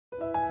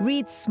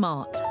Read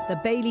Smart,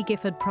 the Baillie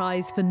Gifford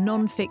Prize for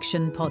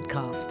Non-Fiction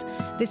podcast.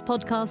 This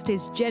podcast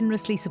is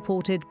generously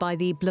supported by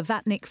the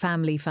Blavatnik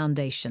Family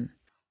Foundation.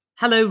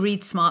 Hello,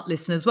 Read Smart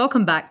listeners.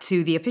 Welcome back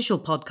to the official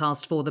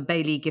podcast for the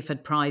Baillie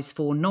Gifford Prize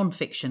for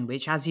Non-Fiction,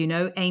 which, as you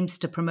know, aims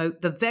to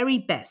promote the very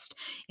best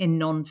in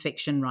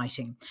non-fiction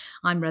writing.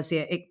 I'm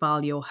Razia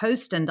Iqbal, your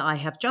host, and I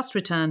have just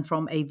returned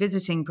from a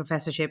visiting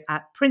professorship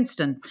at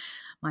Princeton.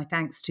 My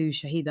thanks to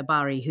Shahida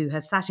Bari, who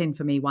has sat in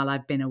for me while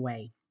I've been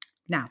away.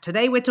 Now,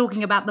 today we're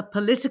talking about the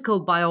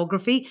political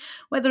biography,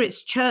 whether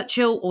it's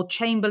Churchill or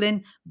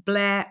Chamberlain,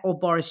 Blair or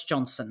Boris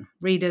Johnson.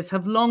 Readers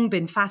have long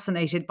been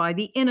fascinated by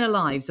the inner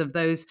lives of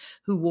those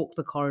who walk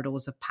the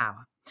corridors of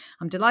power.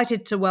 I'm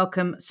delighted to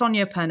welcome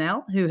Sonia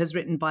Purnell, who has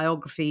written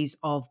biographies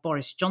of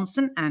Boris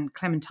Johnson and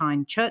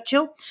Clementine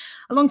Churchill,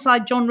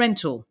 alongside John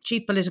Rentoul,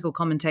 chief political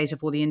commentator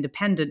for the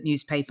Independent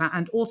newspaper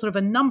and author of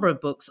a number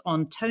of books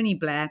on Tony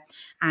Blair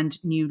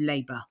and New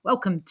Labour.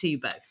 Welcome to you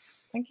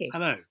both. Thank you.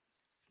 Hello.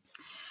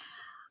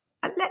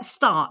 Let's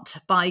start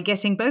by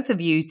getting both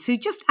of you to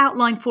just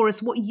outline for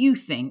us what you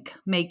think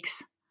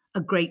makes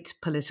a great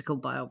political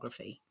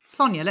biography.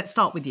 Sonia, let's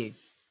start with you.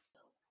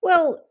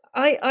 Well,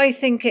 I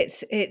think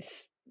it's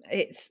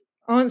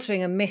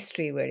answering a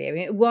mystery, really. I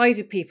mean, why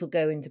do people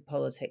go into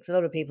politics? A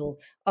lot of people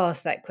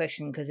ask that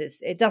question because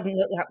it doesn't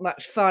look that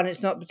much fun.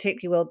 It's not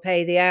particularly well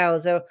paid. The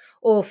hours are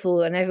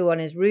awful, and everyone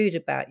is rude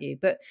about you.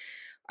 But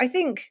I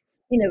think,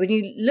 when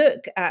you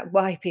look at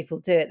why people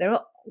do it, there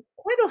are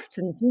quite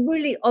often some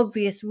really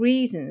obvious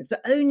reasons,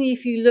 but only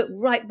if you look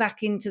right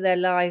back into their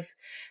life,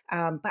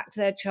 back to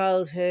their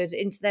childhood,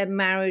 into their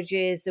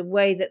marriages, the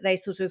way that they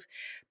sort of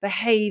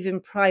behave in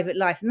private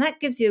life. And that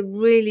gives you a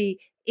really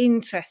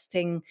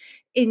interesting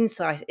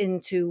insight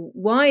into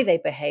why they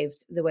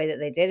behaved the way that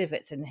they did, if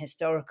it's an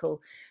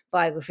historical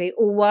biography,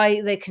 or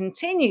why they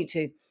continue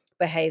to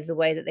behave the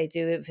way that they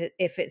do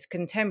if it's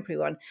contemporary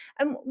one.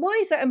 And why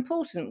is that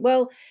important?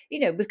 Well,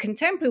 with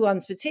contemporary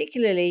ones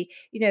particularly,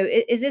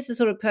 is this the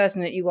sort of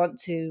person that you want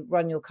to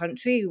run your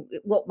country?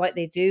 What might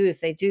they do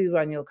if they do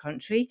run your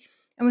country?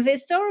 And with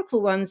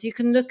historical ones, you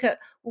can look at,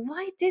 well,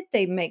 why did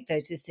they make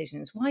those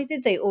decisions? Why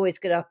did they always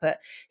get up at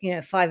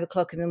 5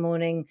 o'clock in the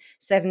morning,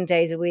 7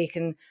 days a week,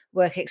 and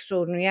work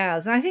extraordinary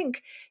hours? And I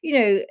think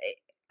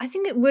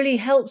it really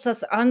helps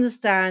us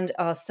understand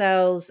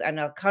ourselves and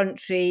our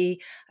country.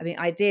 I mean,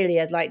 ideally,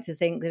 I'd like to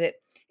think that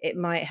it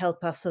might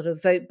help us sort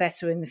of vote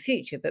better in the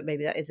future, but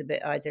maybe that is a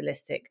bit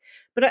idealistic.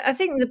 But I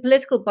think the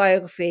political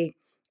biography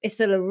is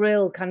still a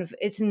real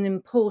it's an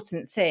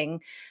important thing,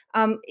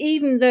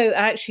 even though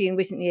actually in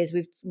recent years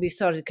we've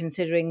started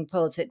considering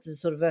politics as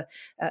sort of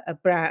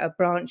a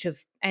branch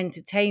of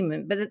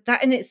entertainment. But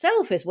that in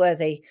itself is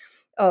worthy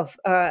of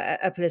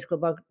a political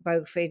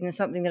biography, and it's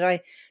something that I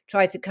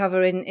try to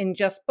cover in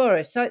Just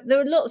Boris. So there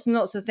are lots and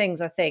lots of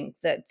things I think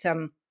that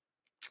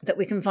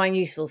we can find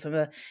useful from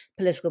a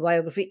political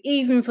biography,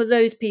 even for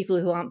those people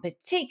who aren't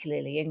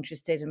particularly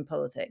interested in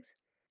politics.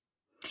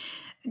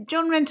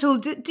 John Rentoul,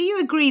 do you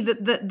agree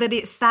that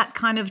it's that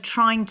kind of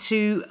trying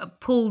to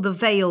pull the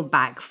veil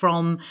back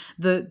from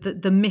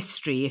the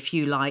mystery, if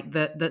you like,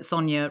 that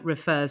Sonia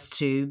refers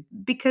to?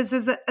 Because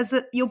as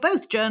a you're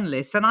both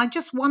journalists, and I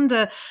just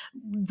wonder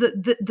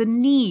the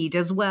need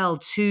as well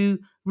to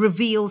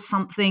reveal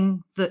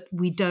something that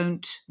we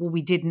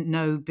didn't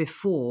know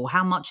before.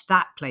 How much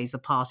that plays a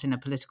part in a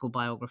political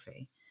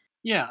biography?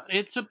 Yeah,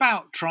 it's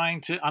about trying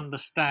to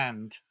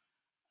understand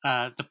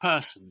the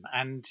person.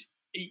 And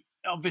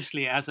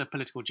obviously, as a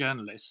political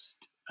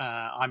journalist,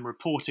 I'm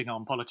reporting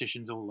on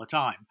politicians all the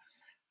time.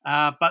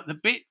 But the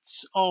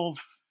bits of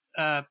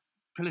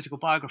political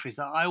biographies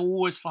that I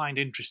always find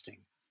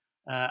interesting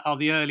are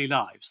the early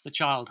lives, the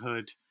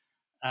childhood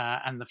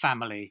and the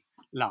family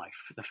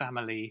life, the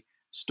family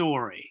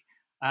story.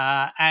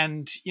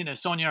 And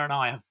Sonia and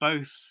I have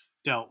both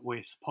dealt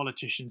with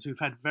politicians who've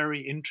had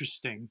very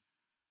interesting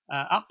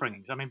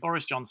upbringings. I mean,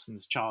 Boris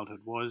Johnson's childhood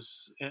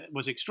was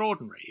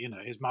extraordinary.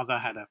 His mother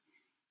had a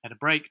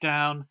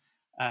breakdown.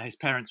 His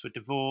parents were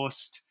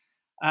divorced.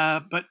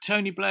 But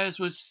Tony Blair's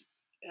was,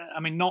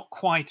 not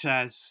quite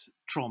as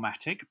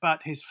traumatic,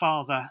 but his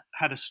father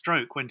had a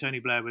stroke when Tony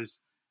Blair was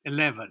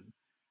 11.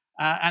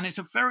 And it's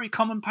a very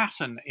common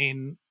pattern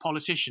in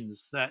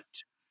politicians that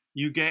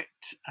you get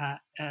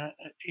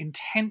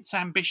intense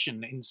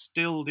ambition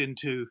instilled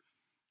into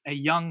a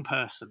young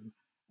person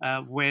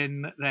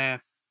when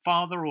their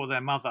father or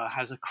their mother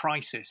has a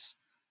crisis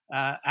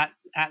at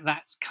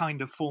that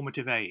kind of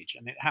formative age.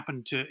 And it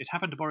happened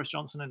to Boris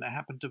Johnson, and it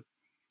happened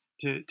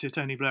to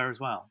Tony Blair as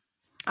well.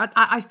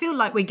 I feel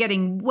like we're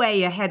getting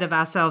way ahead of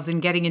ourselves in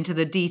getting into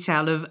the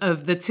detail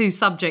of the two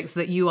subjects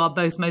that you are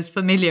both most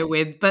familiar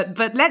with. But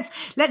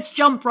let's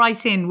jump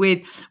right in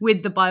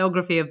with the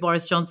biography of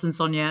Boris Johnson,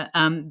 Sonia,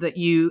 that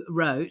you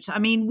wrote. I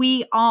mean,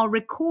 we are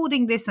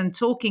recording this and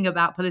talking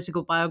about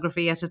political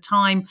biography at a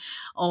time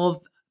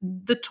of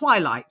the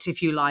twilight,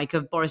 if you like,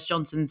 of Boris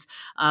Johnson's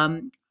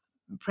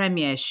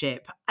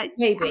premiership.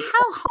 Maybe.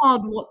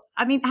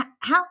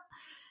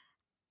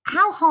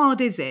 How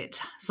hard is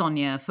it,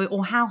 Sonia,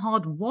 or how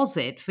hard was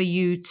it for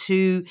you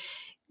to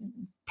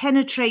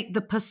penetrate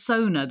the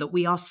persona that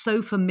we are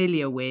so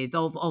familiar with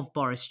of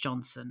Boris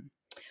Johnson?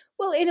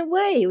 Well, in a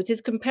way, which is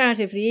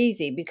comparatively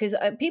easy because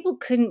people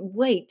couldn't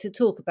wait to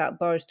talk about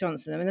Boris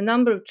Johnson. I mean, the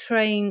number of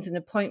trains and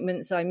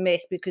appointments I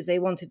missed because they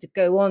wanted to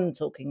go on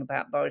talking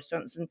about Boris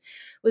Johnson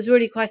was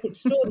really quite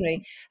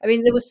extraordinary. I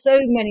mean, there were so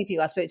many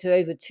people. I spoke to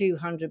over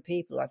 200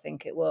 people, I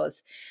think it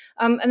was.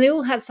 And they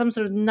all had some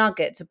sort of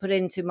nugget to put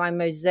into my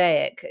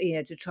mosaic,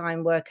 to try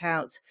and work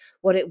out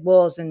what it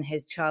was in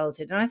his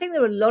childhood. And I think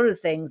there were a lot of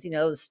things,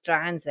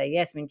 strands there.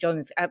 Yes, I mean, John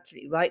is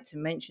absolutely right to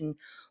mention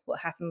what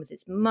happened with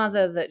his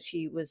mother, that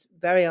she was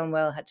very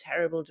unwell, had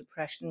terrible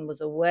depression, was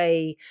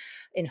away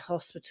in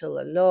hospital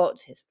a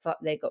lot.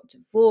 They got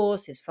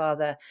divorced. His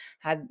father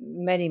had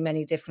many,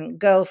 many different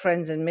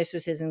girlfriends and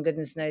mistresses and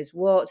goodness knows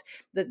what.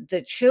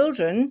 The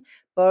children,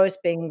 Boris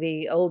being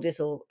the oldest,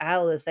 or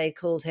Al as they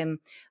called him,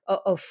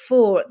 of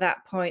four at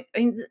that point, I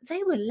mean,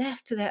 they were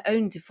left to their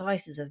own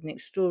devices at an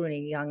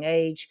extraordinarily young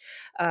age.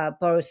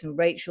 Boris and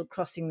Rachel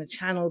crossing the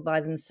channel by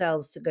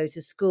themselves to go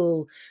to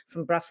school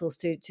from Brussels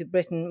to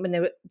Britain when they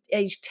were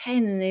age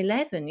 10 and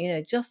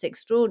 11, just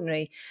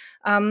extraordinary.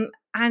 And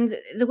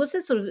there was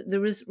this sort of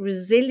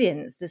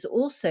resilience. There's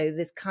also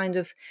this kind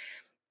of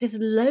this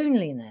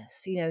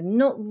loneliness,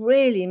 not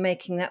really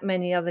making that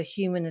many other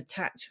human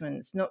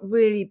attachments, not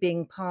really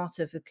being part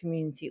of a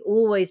community,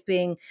 always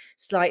being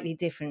slightly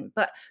different,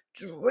 but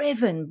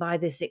driven by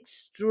this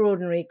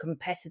extraordinary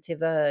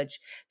competitive urge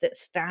that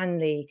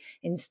Stanley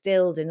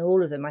instilled in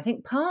all of them. I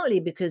think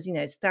partly because,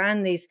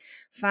 Stanley's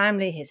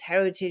family, his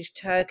heritage,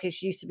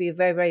 Turkish, used to be a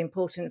very, very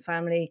important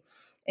family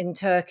in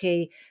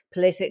Turkey,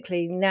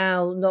 politically,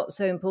 now not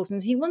so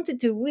important. He wanted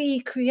to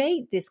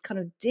recreate this kind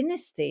of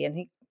dynasty, and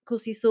of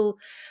course, he saw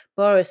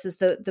Boris as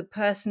the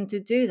person to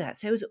do that.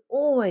 So it was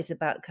always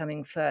about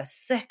coming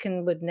first.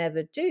 Second would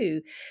never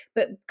do.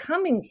 But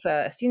coming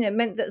first,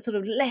 meant that sort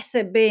of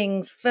lesser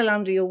beings fell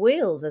under your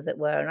wheels, as it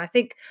were. And I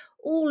think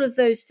all of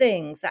those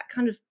things, that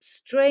kind of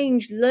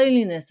strange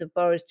loneliness of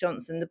Boris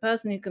Johnson, the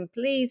person who can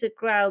please a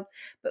crowd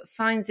but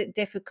finds it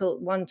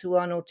difficult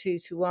 1-to-1 or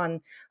 2-to-1,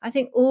 I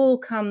think all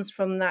comes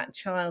from that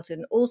childhood.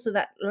 And also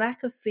that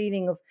lack of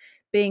feeling of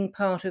being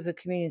part of a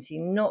community,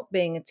 not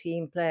being a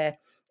team player.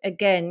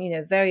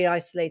 Again, very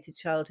isolated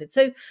childhood.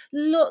 So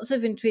lots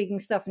of intriguing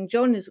stuff. And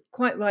John is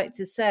quite right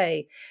to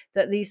say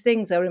that these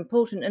things are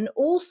important. And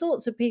all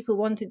sorts of people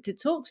wanted to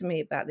talk to me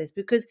about this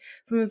because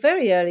from a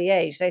very early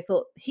age, they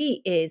thought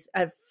he is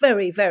a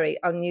very, very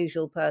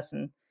unusual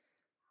person.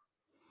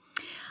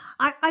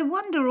 I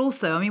wonder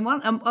also, I mean,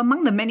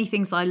 among the many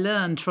things I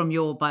learned from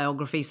your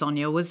biography,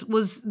 Sonia, was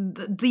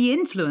the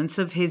influence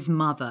of his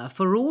mother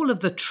for all of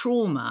the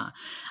trauma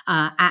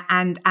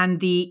and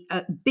the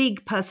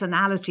big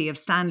personality of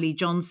Stanley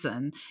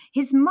Johnson.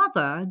 His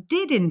mother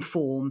did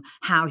inform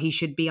how he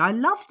should be. I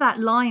love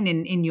that line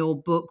in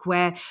your book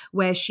where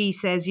she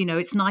says,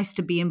 it's nice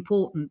to be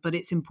important, but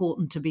it's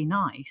important to be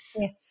nice.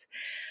 Yes.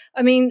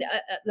 I mean,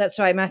 that's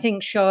right. I mean, I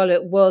think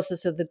Charlotte was the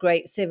sort of the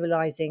great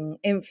civilizing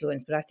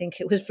influence, but I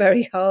think it was very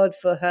hard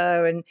for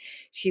her, and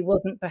she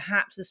wasn't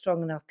perhaps a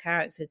strong enough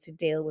character to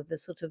deal with the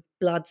sort of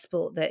blood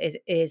sport that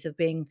it is of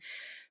being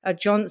a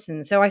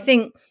Johnson. So I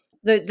think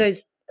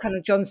those kind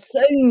of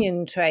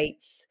Johnsonian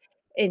traits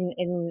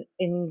in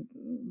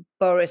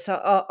Boris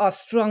are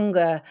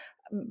stronger,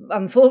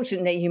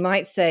 unfortunately, you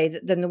might say,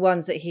 than the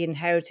ones that he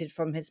inherited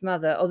from his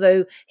mother,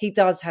 although he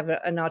does have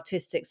an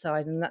artistic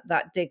side, and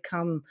that did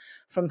come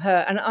from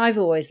her. And I've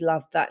always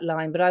loved that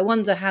line, but I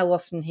wonder how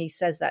often he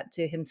says that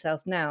to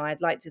himself now. I'd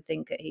like to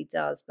think that he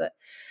does, but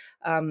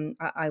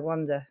I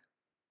wonder.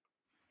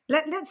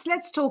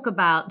 Let's talk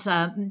about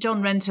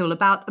John Rentoul,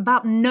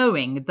 about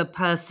knowing the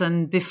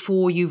person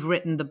before you've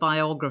written the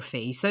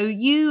biography. So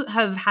you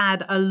have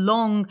had a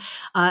long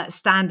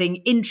standing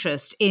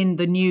interest in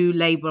the New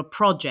Labour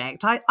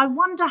project. I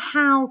wonder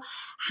how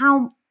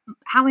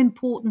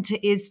important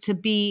it is to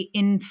be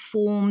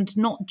informed,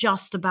 not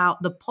just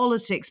about the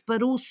politics,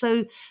 but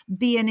also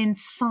be an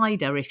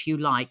insider, if you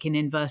like, in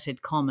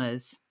inverted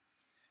commas.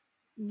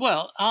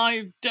 Well,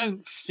 I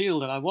don't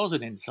feel that I was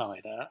an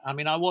insider. I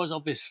mean, I was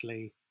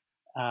obviously.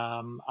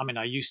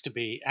 I used to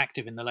be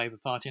active in the Labour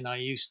Party, and I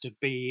used to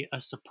be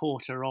a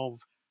supporter of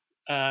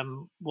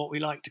what we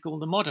like to call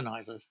the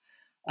modernisers.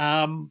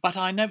 But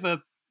I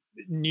never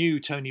knew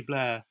Tony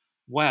Blair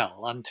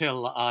well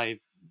until I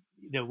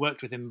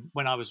worked with him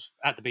when I was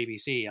at the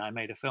BBC. I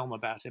made a film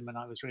about him, and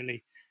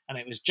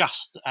it was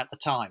just at the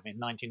time in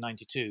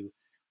 1992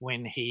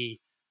 when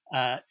he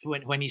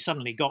when he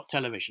suddenly got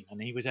television,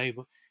 and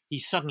he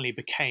suddenly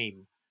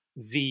became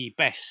the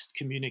best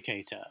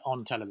communicator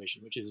on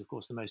television, which is, of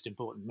course, the most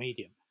important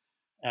medium.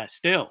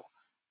 Still,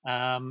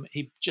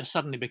 he just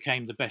suddenly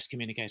became the best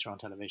communicator on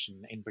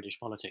television in British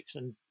politics,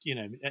 and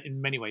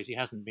in many ways, he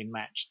hasn't been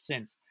matched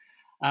since.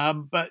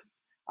 But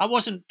I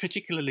wasn't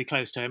particularly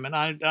close to him,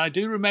 and I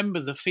do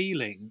remember the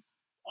feeling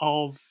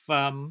of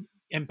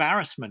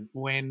embarrassment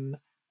when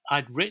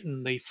I'd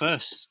written the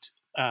first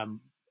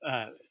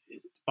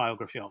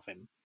biography of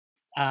him.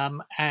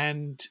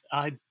 And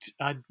I'd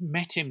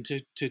met him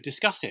to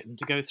discuss it and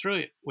to go through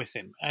it with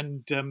him.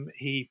 And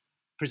he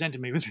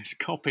presented me with this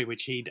copy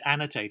which he'd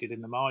annotated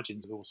in the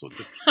margins with all sorts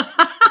of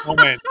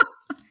comments,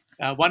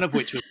 one of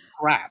which was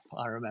crap,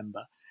 I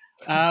remember.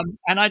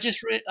 And I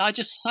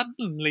just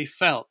suddenly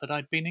felt that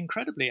I'd been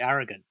incredibly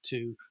arrogant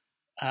to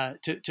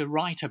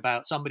write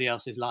about somebody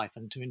else's life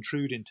and to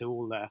intrude into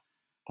all their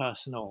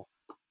personal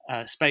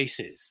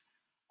spaces,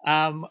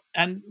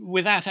 and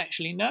without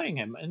actually knowing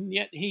him. And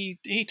yet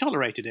he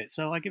tolerated it,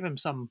 so I give him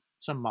some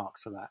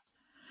marks for that.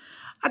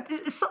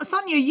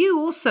 Sonia, you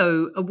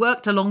also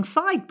worked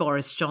alongside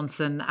Boris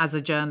Johnson as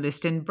a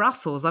journalist in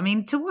Brussels. I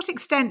mean, to what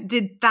extent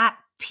did that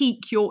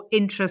pique your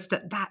interest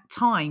at that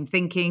time,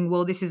 thinking,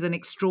 well, this is an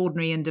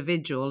extraordinary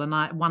individual,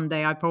 and one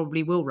day I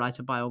probably will write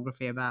a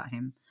biography about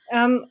him?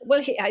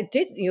 Well, I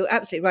did. You're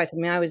absolutely right. I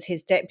mean, I was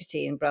his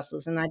deputy in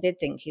Brussels, and I did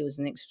think he was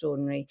an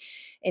extraordinary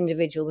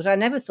individual. But I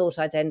never thought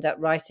I'd end up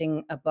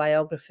writing a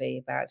biography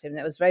about him.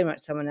 That was very much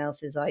someone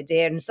else's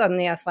idea, and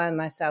suddenly I found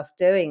myself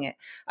doing it.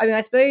 I mean,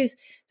 I suppose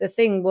the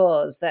thing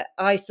was that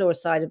I saw a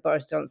side of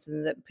Boris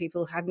Johnson that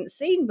people hadn't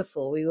seen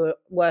before. We were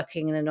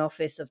working in an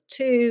office of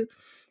two.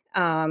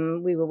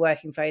 We were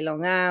working very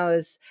long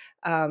hours.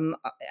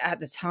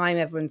 At the time,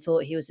 everyone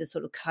thought he was this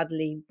sort of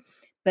cuddly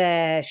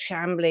bear,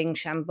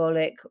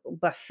 shambolic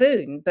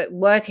buffoon. But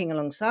working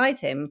alongside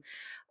him,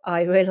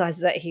 I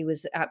realized that he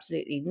was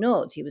absolutely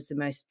not. He was the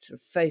most sort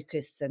of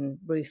focused and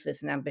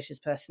ruthless and ambitious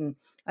person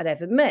I'd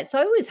ever met. So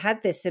I always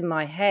had this in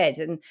my head.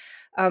 And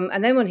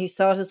then when he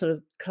started sort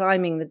of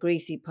climbing the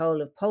greasy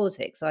pole of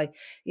politics, at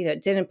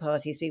dinner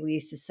parties, people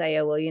used to say,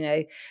 oh, well,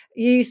 you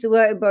used to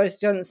work with Boris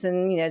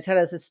Johnson, tell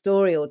us a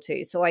story or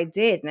two. So I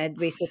did. And they'd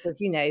be sort of,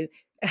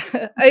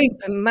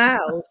 open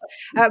mouthed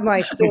at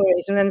my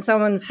stories. And then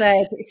someone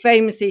said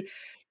famously,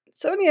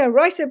 Sonia,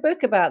 write a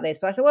book about this.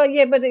 But I said, well,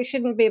 yeah, but it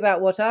shouldn't be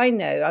about what I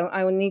know.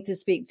 I will need to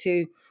speak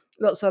to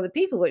lots of other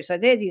people, which I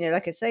did,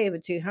 like I say, over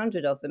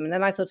 200 of them. And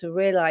then I sort of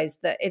realized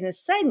that in a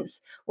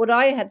sense, what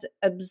I had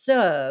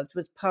observed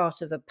was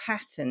part of a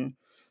pattern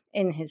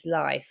in his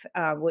life,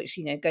 which,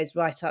 goes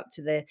right up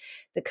to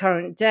the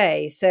current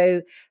day.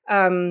 So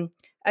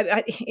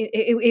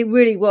it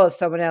really was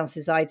someone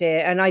else's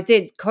idea. And I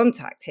did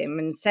contact him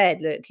and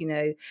said, look,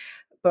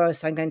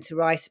 Boris, I'm going to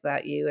write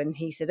about you. And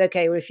he said,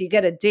 okay, well, if you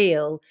get a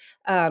deal,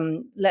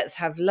 let's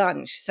have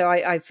lunch. So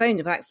I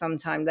phoned him back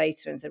sometime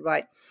later and said,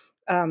 right,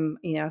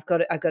 I've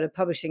got a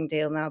publishing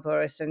deal now,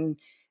 Boris.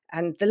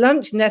 And the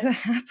lunch never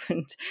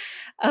happened.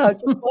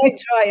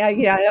 Despite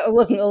trying, I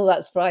wasn't all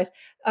that surprised.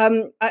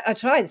 I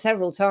tried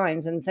several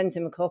times and sent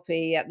him a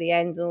copy at the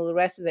end and all the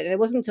rest of it. And it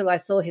wasn't until I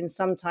saw him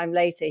sometime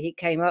later, he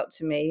came up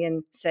to me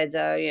and said,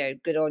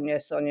 good on you,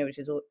 Sonia, which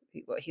is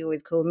what he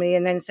always called me.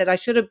 And then said, I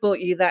should have bought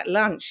you that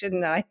lunch,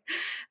 shouldn't I?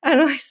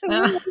 And I said,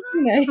 well,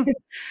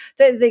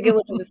 don't think it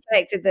would have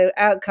affected the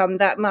outcome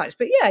that much.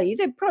 But yeah, you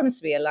did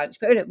promise me a lunch.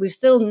 But we've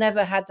still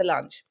never had the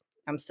lunch.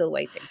 I'm still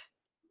waiting.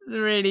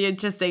 Really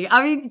interesting.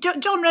 I mean,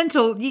 John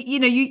Rentoul,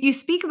 you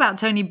speak about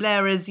Tony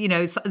Blair as,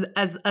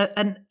 as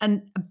a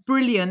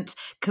brilliant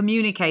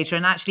communicator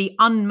and actually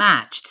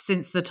unmatched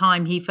since the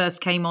time he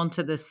first came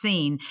onto the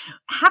scene.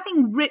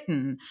 Having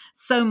written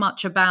so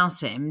much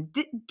about him,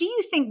 do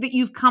you think that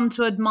you've come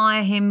to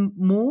admire him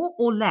more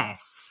or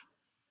less?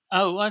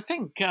 Oh, I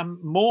think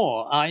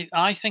more.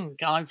 I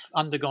think I've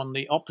undergone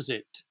the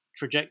opposite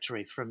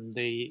trajectory from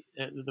the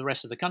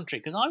rest of the country,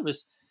 because I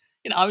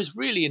was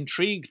really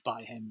intrigued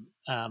by him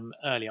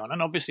early on,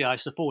 and obviously I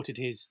supported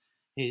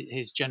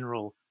his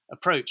general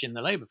approach in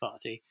the Labour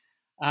Party,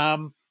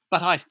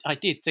 but I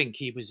did think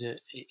he was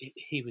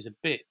a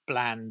bit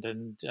bland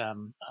and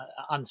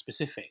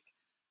unspecific,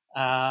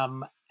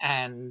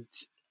 and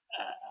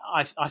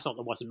I thought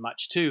there wasn't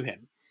much to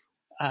him,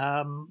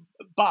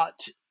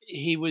 but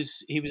he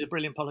was a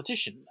brilliant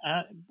politician.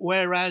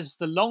 Whereas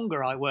the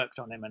longer I worked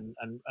on him and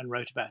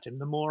wrote about him,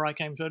 the more I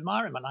came to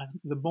admire him, and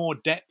the more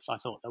depth I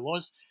thought there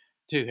was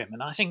to him.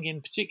 And I think in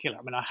particular,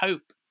 I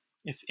hope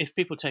if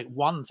people take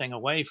one thing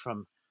away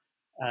from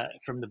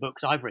the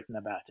books I've written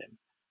about him,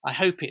 I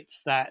hope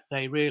it's that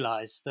they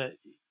realise that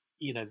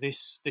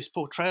this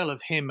portrayal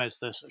of him as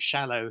the sort of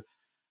shallow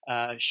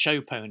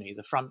show pony,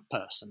 the front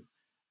person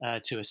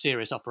to a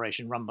serious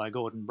operation run by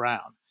Gordon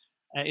Brown,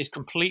 is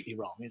completely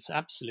wrong. It's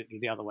absolutely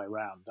the other way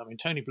around. I mean,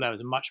 Tony Blair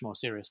was a much more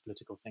serious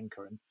political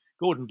thinker, and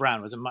Gordon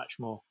Brown was a much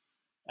more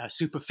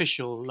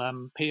superficial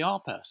PR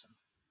person.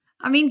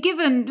 I mean,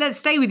 let's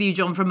stay with you,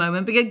 John, for a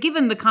moment, because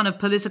given the kind of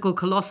political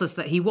colossus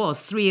that he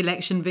was, 3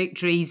 election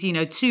victories,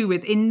 2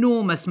 with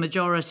enormous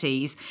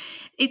majorities,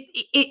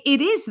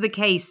 it is the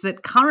case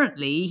that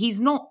currently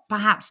he's not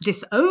perhaps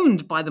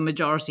disowned by the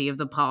majority of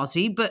the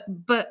party, but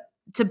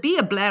to be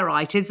a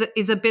Blairite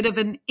is a bit of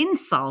an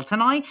insult.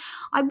 And I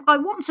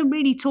want to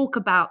really talk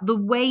about the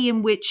way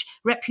in which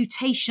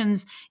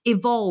reputations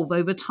evolve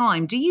over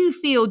time. Do you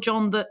feel,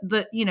 John, that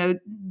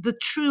the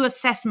true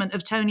assessment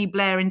of Tony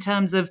Blair in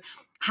terms of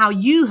how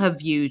you have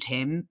viewed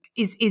him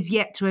is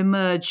yet to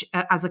emerge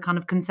as a kind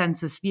of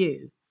consensus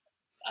view?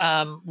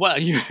 Well,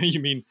 you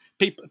mean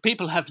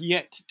people have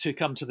yet to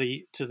come to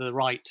the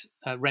right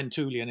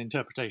Rentoulian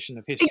interpretation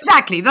of history?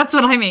 Exactly, that's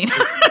what I mean.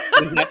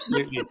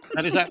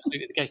 That is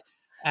absolutely the case.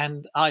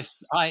 And I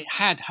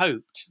had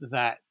hoped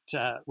that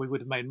we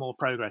would have made more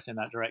progress in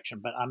that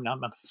direction, but I'm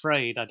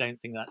afraid I don't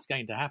think that's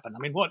going to happen. I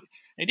mean,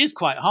 it is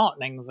quite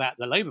heartening that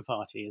the Labour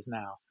Party is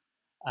now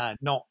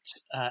not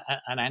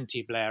an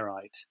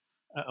anti-Blairite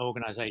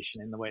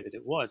organisation in the way that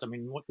it was. I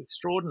mean, what's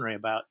extraordinary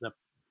about the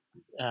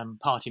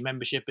party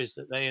membership is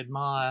that they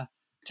admire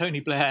Tony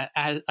Blair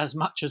as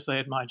much as they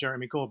admire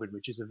Jeremy Corbyn,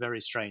 which is a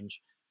very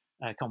strange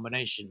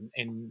combination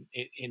in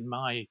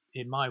my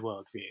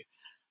worldview.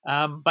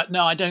 But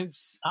no, I don't.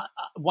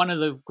 One of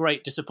the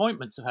great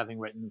disappointments of having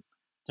written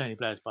Tony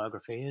Blair's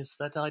biography is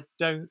that I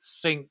don't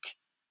think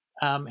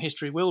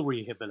history will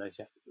rehabilitate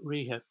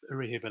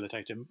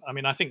him. I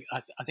mean, I think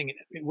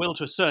it will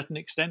to a certain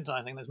extent.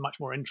 I think there's much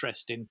more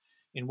interest in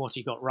what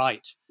he got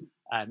right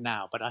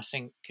now, but I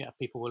think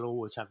people will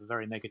always have a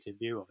very negative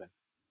view of him.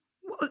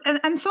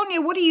 And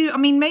Sonia, what do you? I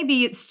mean,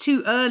 maybe it's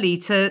too early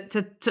to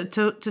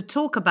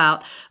talk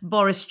about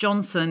Boris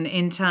Johnson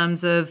in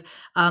terms of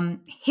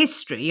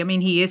history. I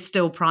mean, he is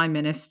still Prime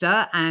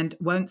Minister and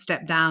won't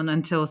step down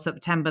until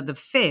September the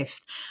 5th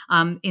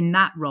in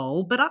that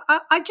role. But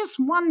I just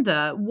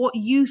wonder what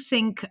you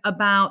think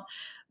about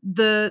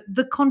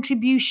the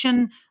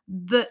contribution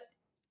that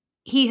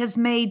he has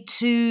made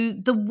to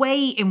the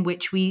way in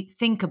which we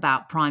think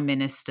about prime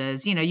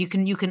ministers. You know, you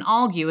can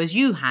argue, as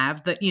you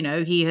have, that, you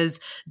know, he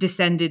has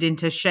descended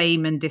into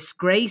shame and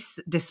disgrace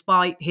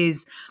despite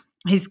his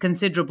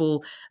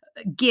considerable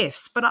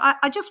gifts. But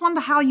I just wonder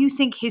how you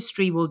think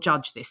history will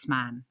judge this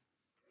man.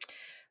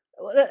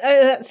 Well,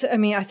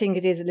 I think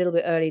it is a little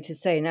bit early to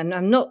say, and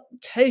I'm not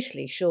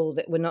totally sure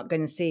that we're not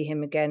going to see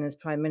him again as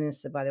prime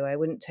minister. By the way, I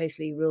wouldn't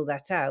totally rule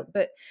that out,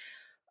 but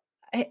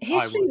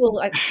history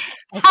will.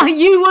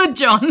 You would,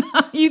 John.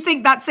 You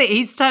think that's it?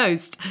 He's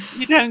toast.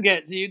 You don't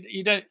get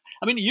you don't.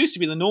 I mean, it used to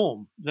be the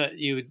norm that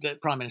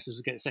prime ministers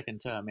would get a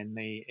second term in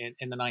the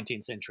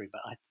 19th century,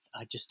 but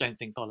I just don't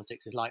think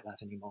politics is like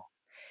that anymore.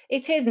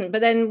 It isn't, but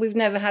then we've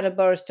never had a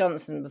Boris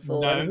Johnson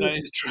before. No, that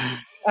is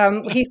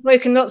true. He's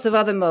broken lots of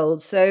other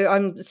molds, so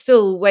I'm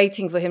still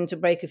waiting for him to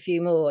break a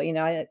few more. You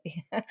know, I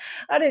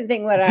don't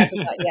think we're out of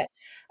that yet.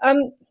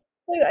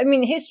 So, I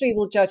mean, history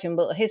will judge him,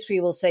 but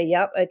history will say,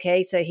 "Yep,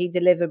 okay, so he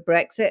delivered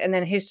Brexit," and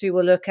then history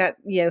will look at,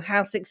 you know,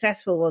 how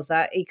successful was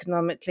that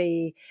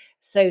economically,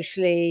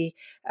 socially,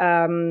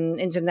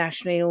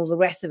 internationally, and all the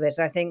rest of it.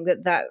 I think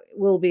that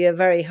will be a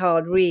very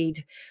hard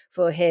read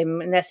for him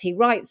unless he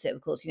writes it.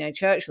 Of course, you know,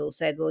 Churchill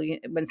said, well,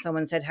 when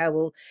someone said, "How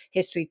will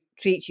history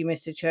treat you,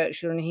 Mr.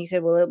 Churchill?" and he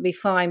said, "Well, it'll be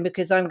fine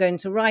because I'm going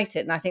to write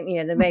it." And I think, you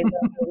know, there may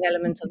well be an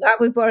element of that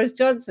with Boris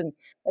Johnson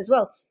as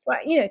well.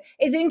 But, you know,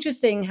 it's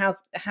interesting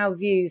how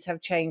views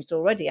have changed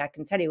already. I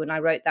can tell you, when I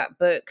wrote that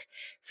book,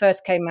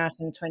 first came out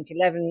in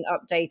 2011,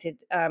 updated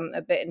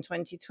a bit in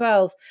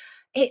 2012.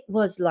 It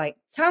was like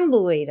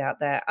tumbleweed out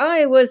there.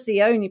 I was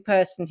the only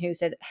person who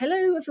said,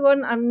 "Hello,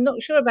 everyone. I'm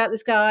not sure about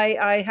this guy.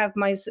 I have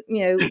my,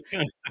 you know,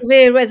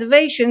 severe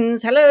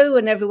reservations. Hello."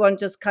 And everyone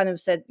just kind of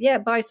said, "Yeah,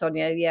 bye,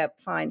 Sonia. Yeah,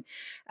 fine.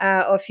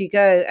 Off you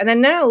go." And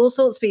then now all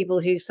sorts of people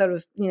who sort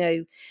of, you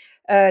know,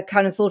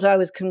 kind of thought I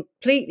was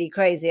completely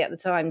crazy at the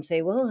time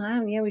say, "Well,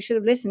 yeah, we should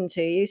have listened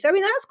to you." So, I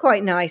mean, that's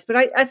quite nice. But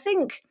I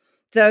think,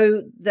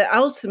 though, that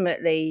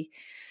ultimately,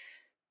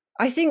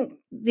 I think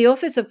the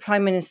office of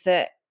Prime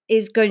Minister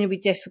is going to be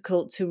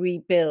difficult to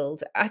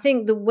rebuild. I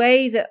think the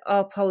way that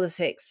our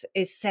politics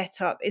is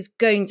set up is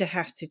going to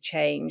have to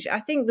change. I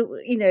think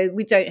that, you know,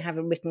 we don't have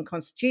a written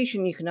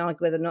constitution. You can argue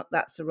whether or not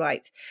that's the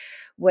right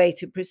way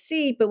to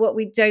proceed. But what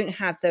we don't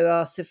have, though,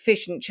 are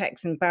sufficient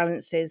checks and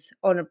balances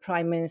on a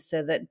prime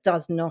minister that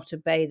does not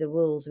obey the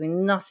rules. I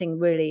mean, nothing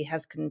really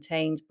has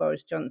contained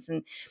Boris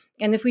Johnson.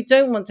 And if we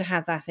don't want to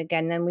have that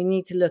again, then we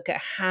need to look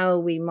at how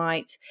we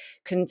might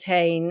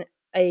contain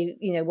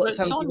what but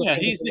some Sonia,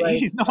 people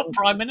he's not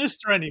prime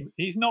minister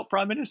He's not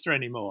prime minister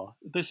anymore.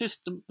 The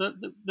system,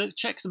 the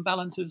checks and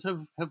balances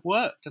have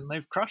worked, and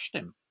they've crushed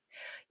him.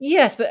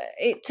 Yes, but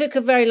it took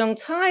a very long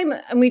time,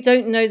 and we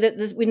don't know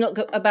that we're not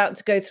about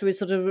to go through a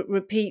sort of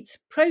repeat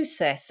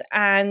process.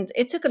 And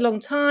it took a long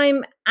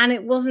time, and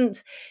it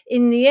wasn't,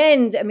 in the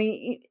end, I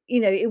mean, you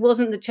know, it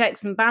wasn't the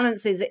checks and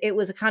balances. It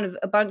was a kind of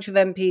a bunch of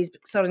MPs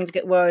starting to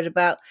get worried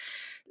about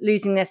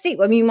losing their seat.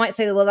 Well, I mean, you might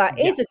say, well, that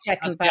is a check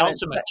and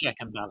balance. The ultimate check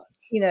and balance.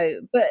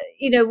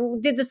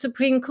 Did the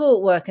Supreme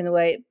Court work in the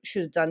way it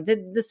should have done?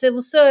 Did the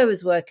civil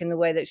service work in the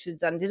way that it should have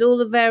done? Did all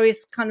the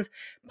various kind of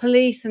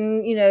police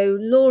and, you know,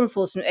 law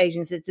enforcement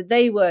agencies, did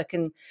they work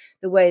in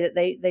the way that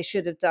they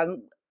should have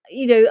done?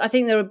 You know, I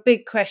think there are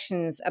big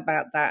questions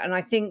about that, and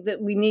I think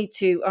that we need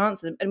to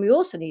answer them. And we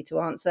also need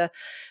to answer,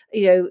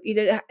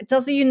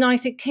 does the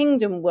United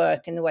Kingdom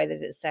work in the way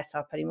that it's set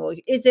up anymore?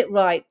 Is it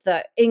right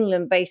that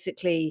England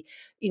basically,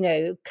 you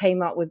know,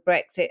 came up with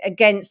Brexit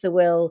against the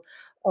will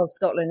of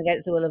Scotland,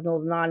 against the will of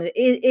Northern Ireland?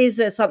 Is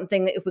there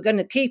something that, if we're going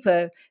to keep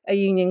a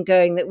union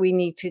going, that we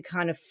need to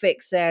kind of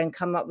fix there and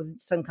come up with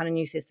some kind of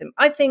new system?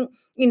 I think,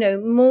 you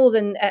know, more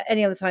than at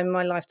any other time in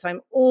my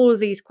lifetime, all of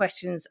these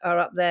questions are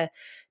up there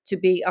to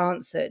be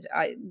answered.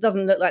 It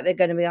doesn't look like they're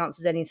going to be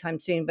answered anytime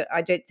soon, but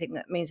I don't think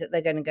that means that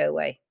they're going to go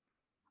away.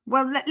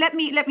 Well, let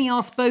me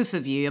ask both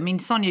of you. I mean,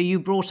 Sonia, you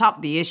brought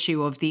up the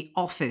issue of the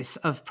office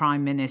of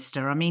Prime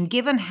Minister. I mean,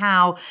 given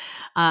how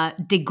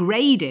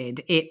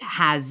degraded it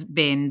has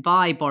been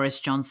by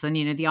Boris Johnson,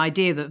 the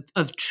idea that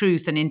of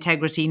truth and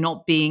integrity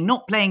not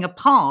playing a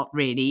part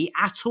really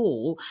at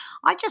all.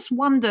 I just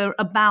wonder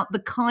about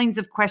the kinds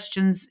of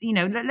questions.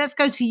 Let's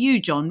go to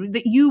you, John,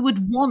 that you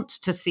would want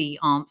to see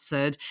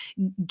answered,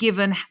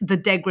 given the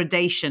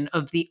degradation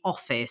of the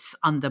office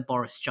under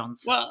Boris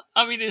Johnson. Well,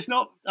 I mean, it's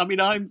not. I mean,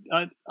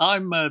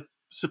 I'm a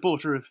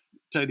supporter of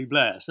Tony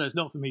Blair, so it's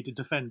not for me to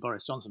defend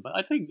Boris Johnson. But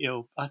I think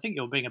you're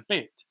being a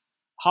bit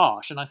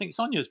harsh, and I think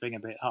Sonia's being a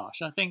bit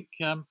harsh. I think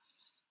the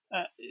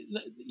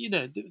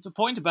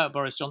point about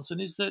Boris Johnson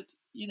is that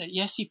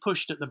yes, he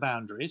pushed at the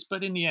boundaries,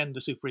 but in the end,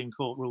 the Supreme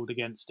Court ruled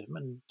against him,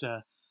 and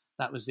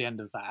that was the end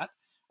of that.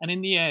 And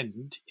in the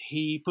end,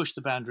 he pushed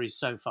the boundaries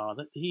so far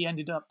that he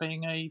ended up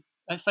being a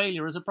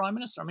failure as a prime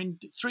minister. I mean,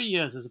 3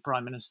 years as a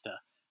prime minister,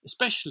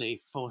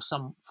 especially for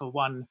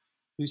one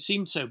who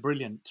seemed so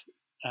brilliant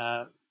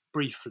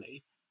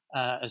briefly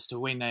as to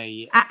win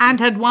and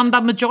had won the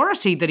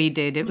majority that he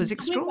did. It was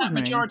extraordinary. Win that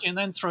majority and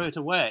then throw it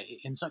away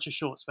in such a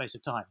short space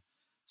of time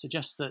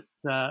suggests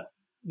that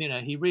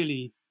he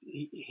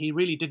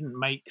really didn't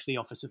make the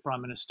office of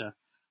prime minister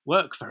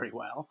work very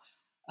well.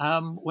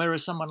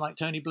 Whereas someone like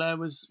Tony Blair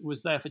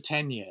was there for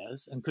 10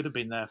 years and could have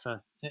been there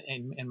for,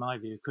 in my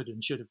view, could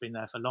and should have been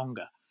there for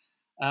longer.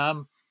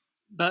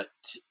 But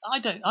I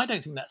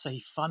don't think that's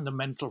a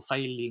fundamental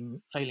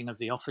failing of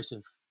the office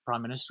of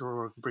Prime Minister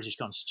or of the British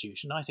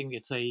Constitution. I think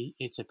it's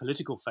a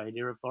political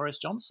failure of Boris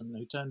Johnson,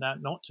 who turned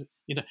out not to,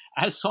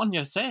 as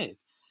Sonia said,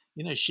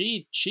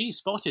 she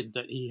spotted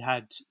that he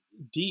had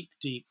deep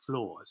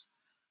flaws,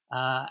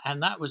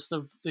 and that was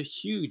the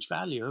huge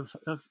value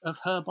of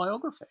her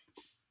biography.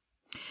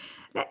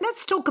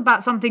 Let's talk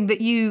about something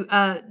that you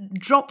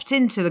dropped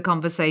into the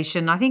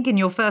conversation, I think in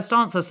your first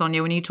answer,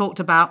 Sonia, when you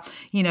talked about,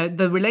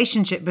 the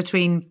relationship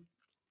between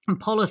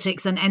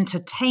politics and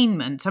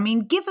entertainment. I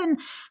mean, given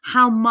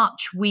how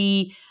much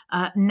we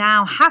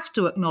now have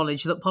to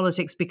acknowledge that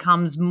politics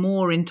becomes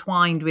more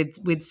entwined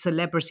with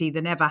celebrity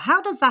than ever,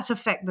 how does that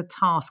affect the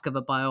task of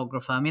a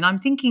biographer? I mean, I'm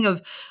thinking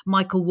of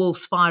Michael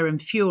Wolff's Fire and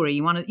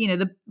Fury, one of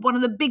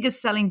the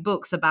biggest selling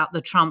books about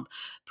the Trump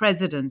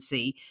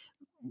presidency,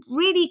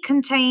 really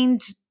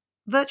contained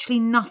virtually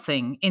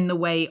nothing in the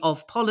way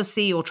of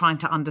policy or trying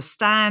to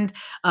understand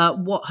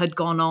what had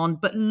gone on,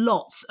 but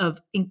lots of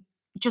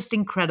just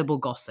incredible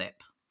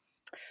gossip.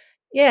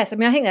 Yes, I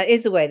mean, I think that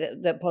is the way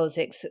that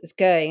politics is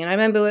going. And I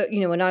remember,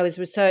 when I was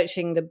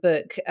researching the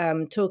book,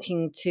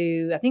 talking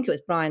to, I think it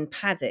was Brian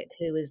Paddock,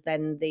 who was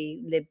then the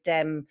Lib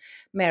Dem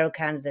mayoral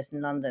candidate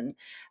in London.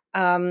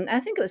 I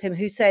think it was him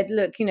who said,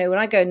 look, when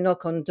I go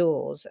knock on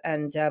doors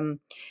and,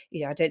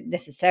 I don't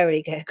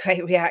necessarily get a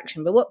great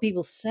reaction, but what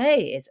people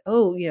say is,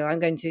 oh, I'm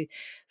going to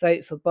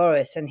vote for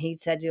Boris. And he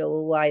said,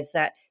 well, why is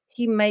that?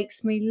 He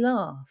makes me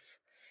laugh.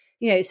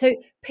 So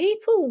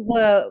people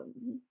were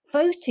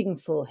voting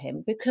for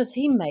him because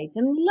he made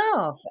them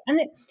laugh,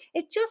 and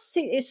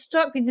it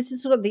struck me. This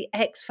is sort of the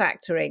X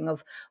factoring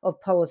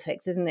of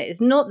politics, isn't it? It's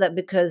not that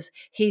because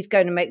he's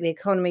going to make the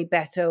economy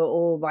better,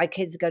 or my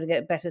kids are going to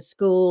get a better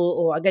school,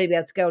 or I'm going to be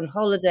able to go on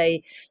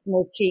holiday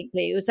more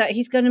cheaply. It was that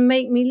he's going to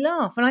make me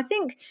laugh, and I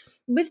think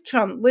with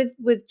Trump,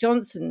 with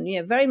Johnson,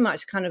 very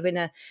much kind of in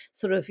a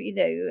sort of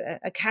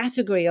a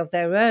category of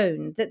their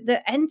own. That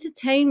the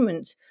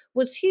entertainment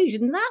was huge,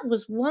 and that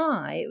was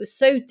why it was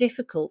so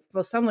difficult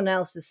for someone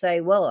else to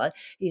say, well,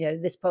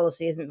 this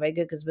policy isn't very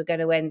good because we're going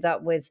to end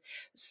up with,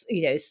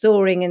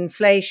 soaring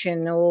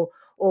inflation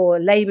or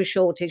labour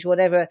shortage,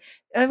 whatever.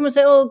 Everyone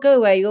say, oh, go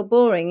away, you're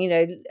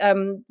boring.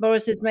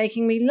 Boris is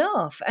making me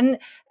laugh, and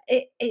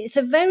it's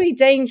a very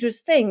dangerous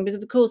thing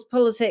because, of course,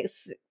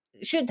 politics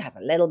should have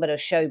a little bit of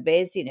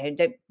showbiz,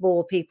 don't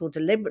bore people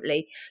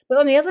deliberately. But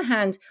on the other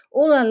hand,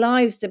 all our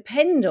lives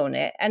depend on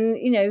it. And,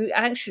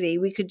 actually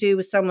we could do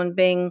with someone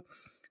being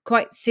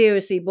quite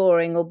seriously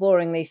boring or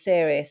boringly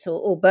serious,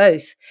 or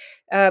both,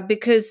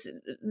 because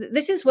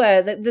this is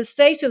where the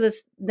state of the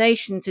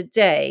nation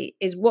today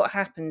is what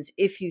happens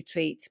if you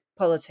treat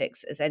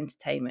politics as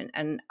entertainment.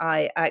 And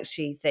I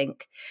actually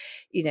think,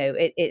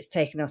 it's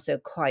taken us to a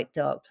quite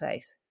dark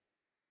place.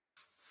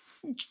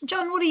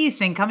 John, what do you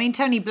think? I mean,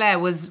 Tony Blair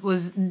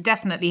was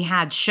definitely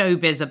had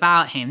showbiz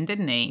about him,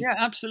 didn't he? Yeah,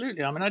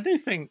 absolutely. I mean, I do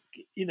think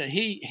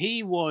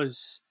he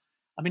was.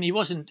 I mean, he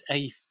wasn't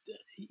a.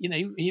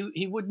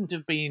 He wouldn't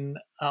have been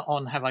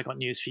on Have I Got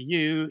News for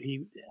You?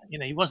 He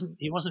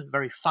wasn't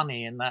very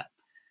funny in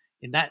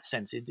that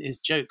sense. His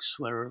jokes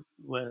were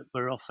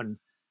often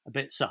a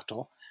bit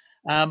subtle.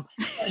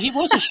 He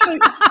was a show,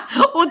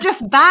 or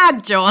just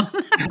bad, John.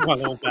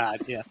 Well, all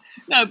bad, yeah.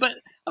 No, but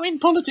I mean,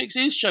 politics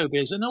is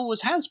showbiz and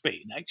always has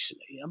been.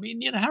 Actually, I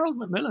mean, Harold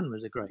Macmillan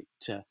was a great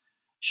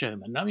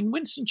showman. I mean,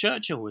 Winston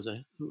Churchill was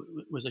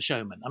a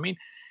showman. I mean,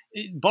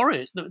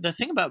 Boris. The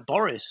thing about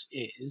Boris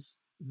is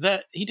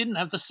that he didn't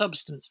have the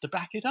substance to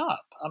back it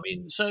up. I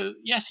mean, so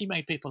yes, he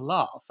made people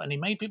laugh and he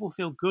made people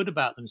feel good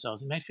about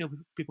themselves. He made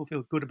people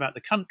feel good about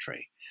the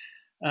country.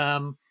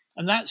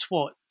 And that's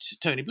what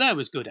Tony Blair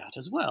was good at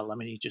as well. I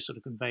mean, he just sort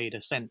of conveyed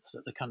a sense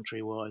that the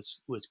country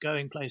was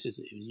going places,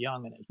 it was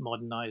young and it was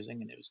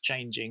modernising and it was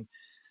changing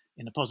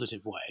in a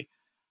positive way.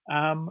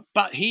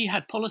 But he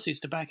had policies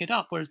to back it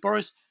up, whereas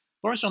Boris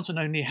Johnson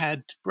only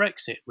had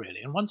Brexit,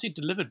 really. And once he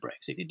delivered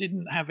Brexit, he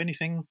didn't have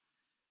anything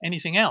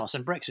else.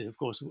 And Brexit, of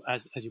course,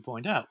 as you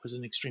point out, was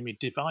an extremely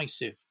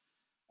divisive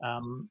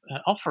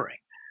offering.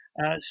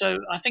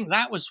 So I think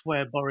that was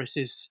where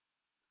Boris's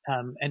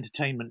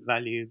entertainment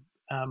value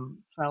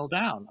fell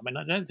down. I mean,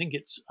 I don't think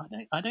it's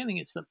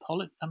that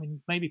I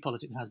mean, maybe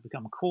politics has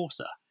become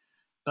coarser,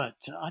 but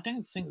I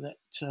don't think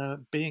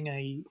that being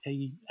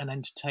an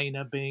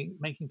entertainer,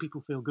 making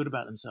people feel good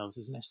about themselves,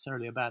 is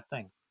necessarily a bad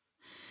thing.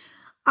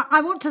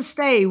 I want to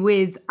stay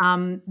with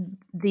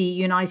the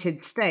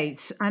United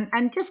States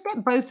and just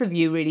get both of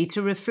you really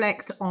to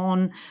reflect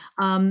on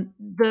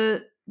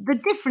the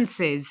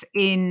differences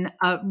in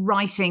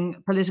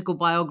writing political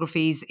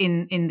biographies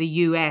in the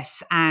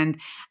US and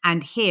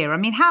here. I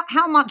mean,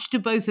 how much do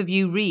both of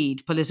you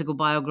read political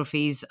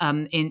biographies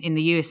in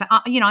the US?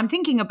 I'm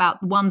thinking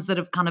about ones that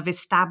have kind of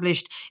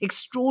established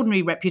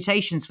extraordinary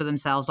reputations for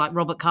themselves, like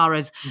Robert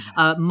Caro's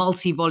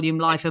multi-volume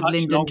life of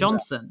Lyndon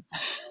Johnson.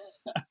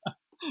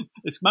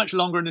 It's much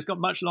longer, and it's got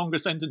much longer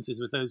sentences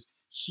with those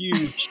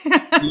huge,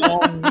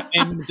 long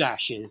M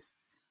dashes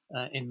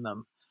in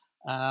them.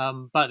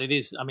 But it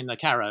is, I mean, the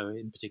Caro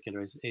in particular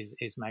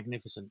is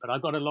magnificent. But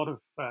I've got a lot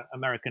of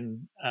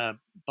American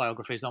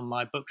biographies on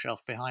my bookshelf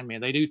behind me,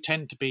 and they do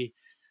tend to be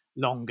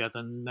longer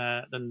than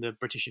the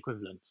British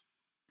equivalent.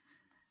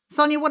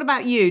 Sonia, what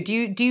about you?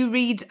 Do you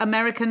read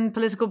American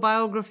political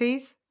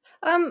biographies?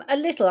 A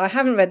little. I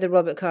haven't read the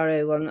Robert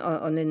Caro one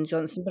on Lyndon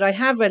Johnson, but I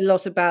have read a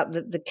lot about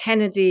the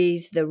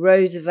Kennedys, the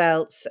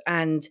Roosevelts,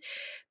 and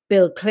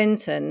Bill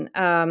Clinton.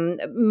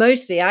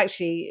 Mostly,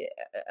 actually,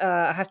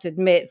 I have to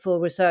admit, for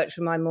research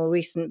for my more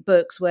recent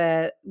books,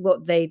 where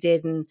what they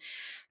did and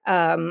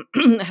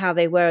how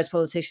they were as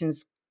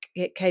politicians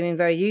it came in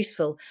very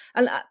useful.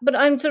 But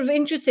I'm sort of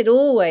interested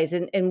always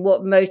in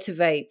what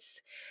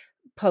motivates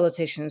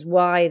politicians,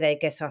 why they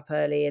get up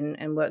early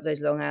and work those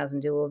long hours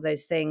and do all of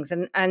those things.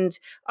 There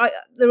are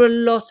a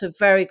lot of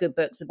very good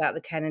books about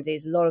the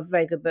Kennedys, a lot of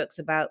very good books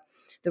about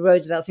the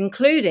Roosevelts,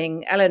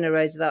 including Eleanor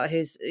Roosevelt,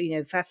 who's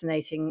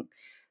fascinating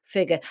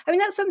figure. I mean,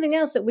 that's something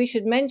else that we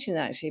should mention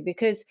actually,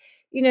 because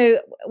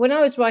when I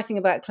was writing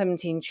about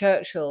Clementine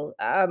Churchill,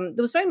 there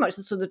was very much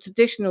the sort of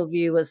traditional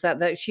view was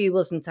that she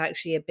wasn't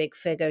actually a big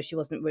figure. She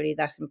wasn't really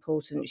that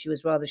important. She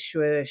was rather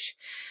shrewish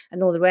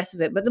and all the rest of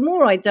it. But the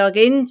more I dug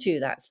into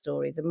that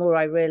story, the more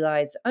I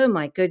realized, oh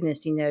my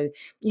goodness,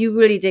 you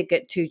really did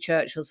get two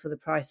Churchills for the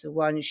price of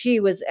one. She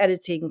was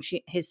editing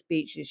his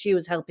speeches. She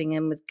was helping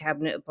him with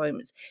cabinet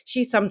appointments.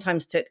 She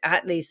sometimes took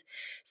at least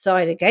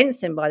side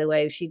against him, by the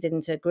way, if she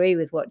didn't agree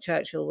with what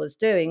Churchill was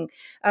doing.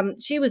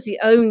 She was the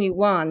only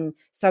one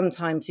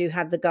sometimes who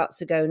had the guts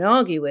to go and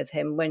argue with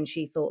him when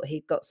she thought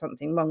he'd got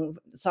something wrong,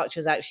 such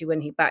as actually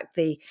when he backed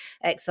the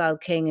exiled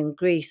king in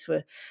Greece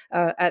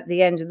at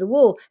the end of the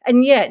war.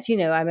 And yet,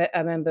 I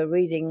remember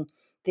reading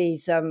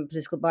these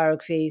political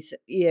biographies,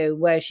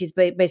 where she's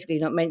basically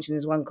not mentioned.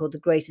 There's one called The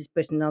Greatest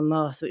Britain en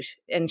Masse,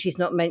 and she's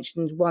not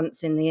mentioned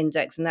once in the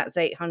index, and that's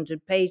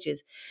 800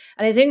 pages.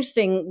 And it's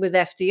interesting with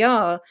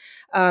FDR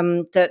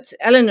that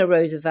Eleanor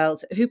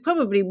Roosevelt, who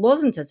probably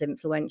wasn't as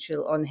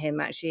influential on him,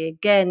 actually,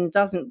 again,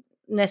 doesn't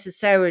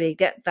necessarily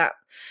get that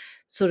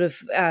sort of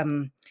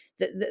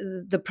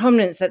the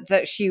prominence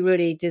that she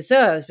really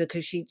deserves,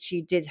 because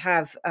she did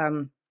have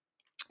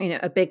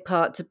a big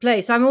part to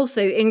play. So I'm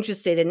also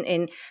interested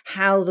in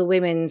how the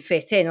women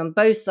fit in on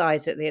both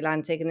sides of the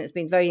Atlantic, and it's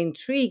been very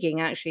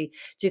intriguing actually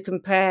to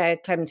compare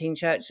Clementine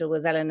Churchill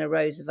with Eleanor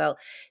Roosevelt,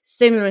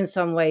 similar in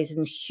some ways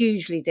and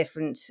hugely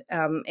different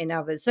in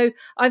others. So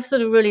I've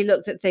sort of really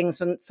looked at things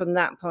from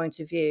that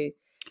point of view.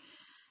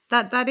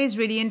 That is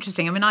really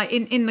interesting. I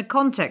mean, in the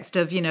context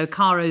of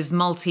Caro's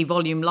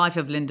multi-volume life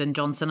of Lyndon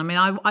Johnson, I mean,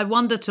 I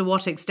wonder to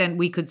what extent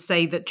we could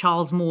say that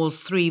Charles Moore's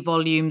 3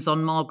 volumes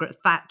on Margaret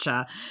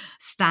Thatcher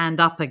stand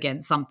up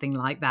against something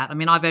like that. I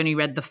mean, I've only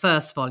read the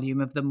first volume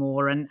of the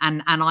Moore, and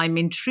I'm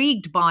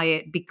intrigued by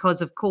it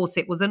because, of course,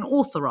 it was an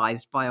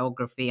authorised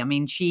biography. I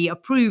mean, she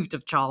approved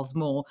of Charles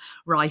Moore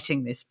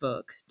writing this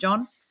book.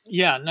 John?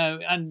 Yeah, no,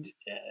 and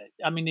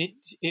I mean,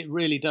 it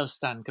really does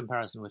stand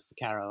comparison with the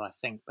Caro, I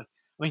think, but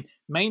I mean,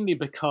 mainly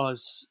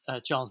because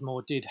Charles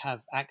Moore did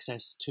have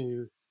access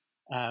to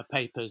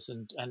papers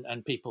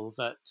and people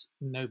that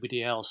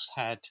nobody else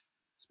had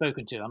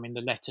spoken to. I mean, the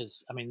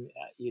letters. I mean,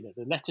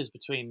 the letters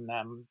between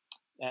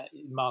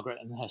Margaret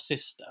and her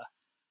sister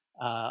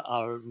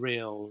are a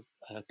real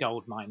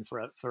goldmine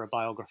for a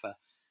biographer.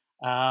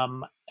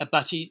 But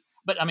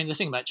I mean, the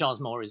thing about Charles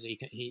Moore is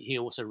he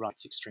also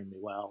writes extremely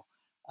well,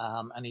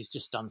 and he's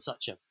just done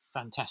such a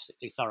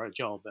fantastically thorough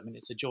job. I mean,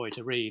 it's a joy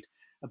to read.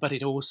 But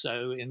it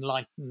also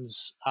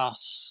enlightens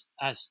us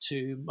as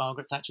to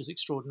Margaret Thatcher's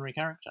extraordinary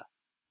character.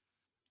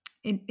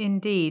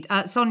 Indeed.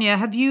 Sonia,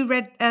 have you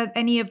read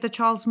any of the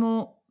Charles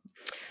Moore?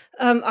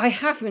 I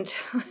haven't.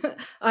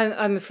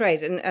 I'm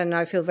afraid, and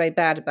I feel very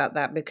bad about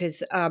that,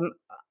 because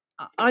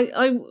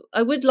I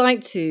would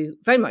like to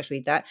very much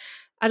read that.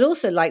 I'd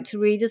also like to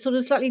read a sort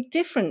of slightly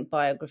different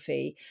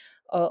biography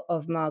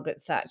of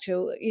Margaret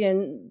Thatcher.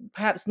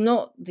 Perhaps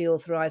not the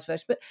authorised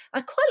version, but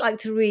I'd quite like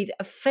to read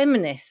a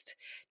feminist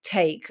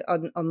take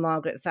on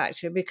Margaret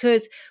Thatcher,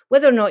 because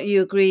whether or not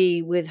you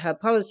agree with her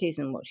policies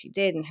and what she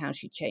did and how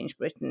she changed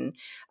Britain,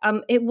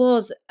 it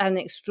was an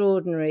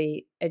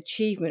extraordinary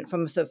achievement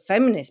from a sort of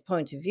feminist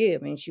point of view. I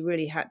mean, she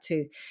really had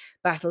to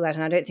battle that,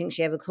 and I don't think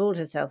she ever called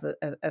herself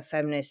a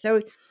feminist.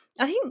 So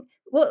I think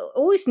what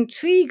always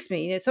intrigues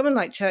me, someone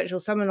like Churchill,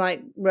 someone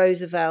like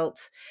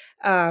Roosevelt,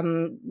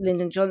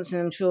 Lyndon Johnson,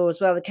 I'm sure as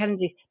well, the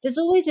Kennedys, there's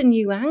always a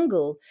new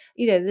angle.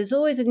 There's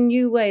always a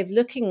new way of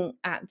looking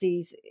at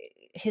these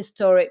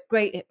historic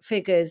great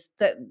figures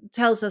that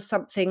tells us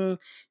something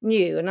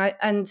new. And I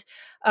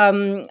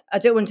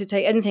don't want to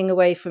take anything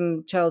away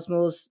from Charles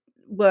Moore's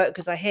work,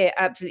 because I hear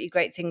absolutely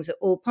great things at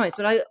all points,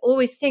 but I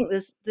always think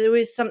there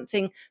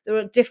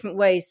are different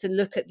ways to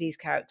look at these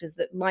characters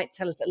that might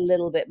tell us a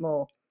little bit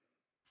more.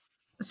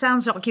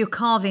 Sounds like you're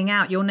carving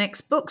out your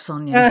next book,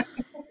 Sonia.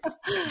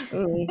 Not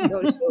sure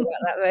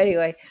about that, but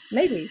anyway,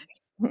 maybe.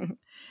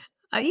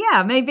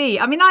 Yeah, maybe.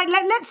 I mean,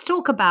 let's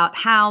talk about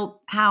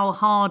how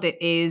hard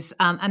it is,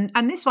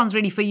 and this one's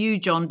really for you,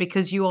 John,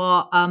 because you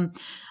are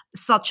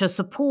such a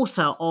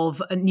supporter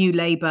of New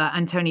Labour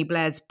and Tony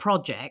Blair's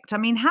project. I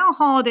mean, how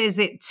hard is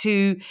it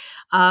to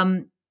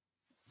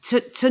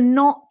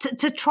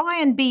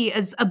try and be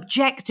as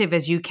objective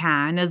as you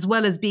can, as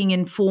well as being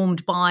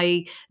informed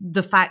by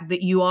the fact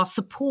that you are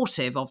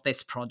supportive of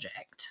this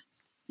project?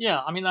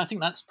 Yeah, I mean, I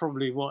think that's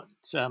probably what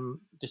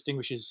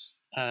distinguishes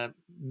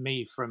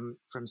me from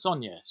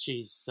Sonia.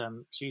 She's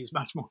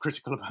much more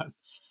critical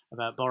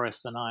about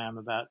Boris than I am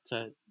about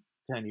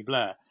Tony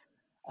Blair.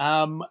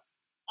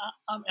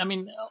 I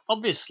mean,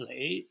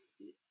 obviously,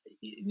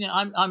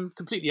 I'm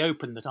completely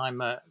open that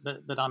I'm a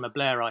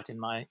Blairite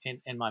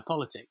in my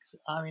politics.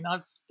 I mean,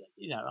 I've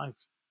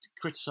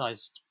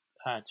criticised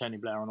Tony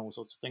Blair on all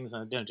sorts of things,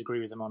 and I don't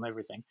agree with him on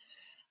everything.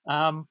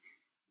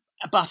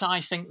 But I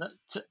think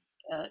that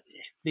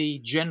the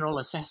general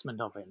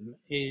assessment of him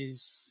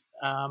is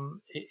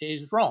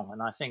wrong,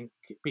 and I think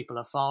people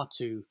are far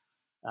too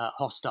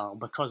hostile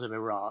because of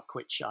Iraq,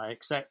 which I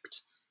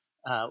accept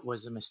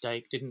was a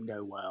mistake, didn't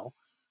go well.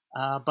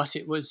 But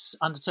it was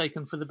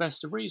undertaken for the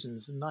best of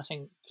reasons, and I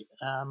think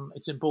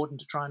it's important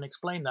to try and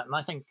explain that. And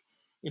I think,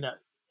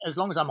 as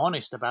long as I'm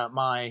honest about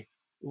my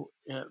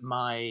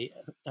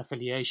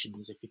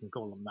affiliations, if you can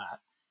call them that,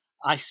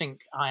 I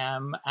think I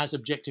am as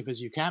objective as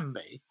you can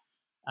be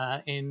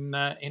in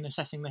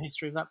assessing the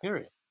history of that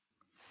period.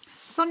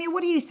 Sonia,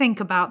 what do you think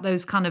about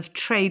those kind of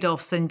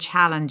trade-offs and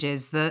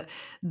challenges that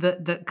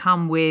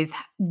come with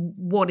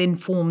what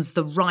informs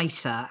the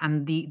writer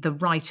and the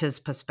writer's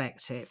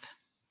perspective?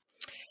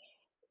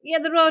 Yeah,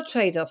 there are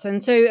trade-offs.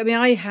 And so, I mean,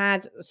 I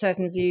had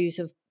certain views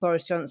of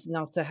Boris Johnson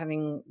after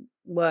having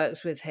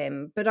worked with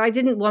him, but I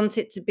didn't want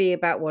it to be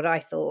about what I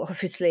thought,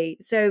 obviously.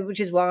 So, which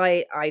is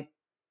why I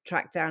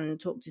tracked down and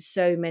talked to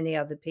so many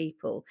other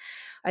people.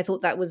 I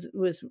thought that was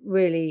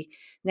really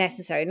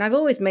necessary. And I've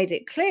always made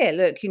it clear,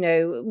 look,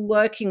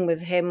 working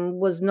with him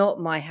was not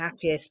my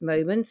happiest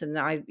moment. And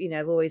I've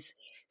always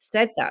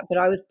said that, but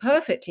I was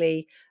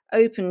perfectly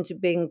open to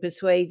being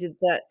persuaded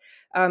that,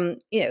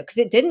 because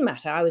it didn't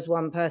matter. I was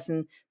one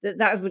person.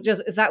 That was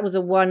just, if that was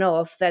a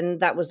one-off, then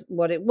that was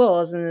what it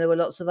was, and there were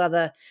lots of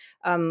other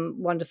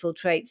wonderful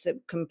traits that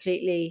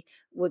completely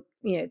would,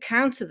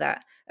 counter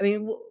that. I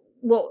mean,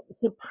 what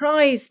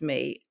surprised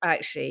me,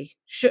 actually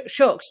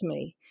shocked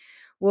me,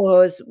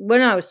 was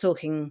when I was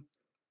talking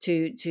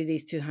to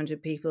these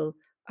 200 people,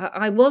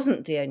 I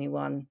wasn't the only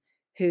one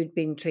who'd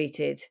been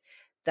treated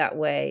that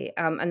way,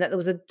 and that there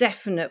was a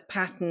definite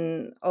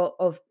pattern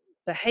of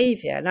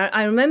behaviour. And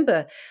I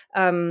remember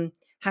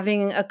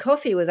having a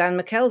coffee with Anne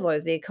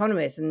McElvoy, the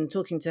economist, and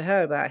talking to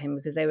her about him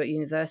because they were at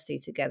university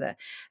together.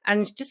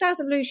 And just out of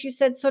the blue, she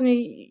said, "Sonia,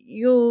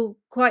 you're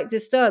quite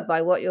disturbed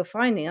by what you're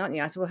finding, aren't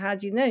you?" I said, "Well, how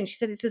do you know?" And she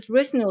said, "It's just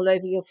written all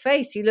over your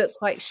face. You look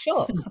quite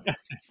shocked."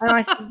 And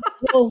I said,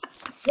 "Well,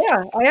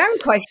 yeah, I am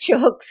quite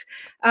shocked."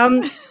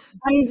 But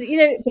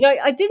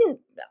I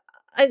didn't.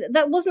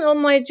 That wasn't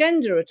on my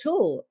agenda at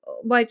all.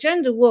 My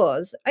agenda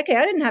was, okay,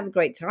 I didn't have a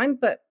great time,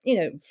 but,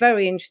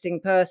 very interesting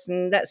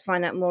person. Let's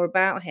find out more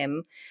about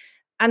him.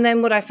 And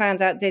then what I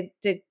found out did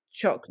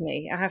shock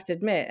me, I have to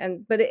admit.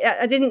 But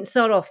I didn't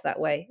start off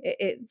that way.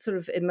 It sort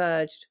of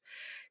emerged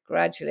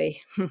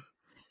gradually.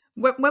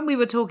 When we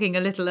were talking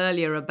a little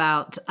earlier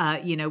about,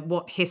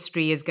 what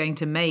history is going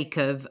to make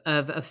of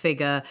a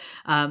figure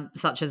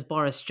such as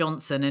Boris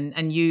Johnson,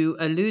 and you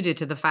alluded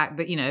to the fact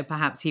that,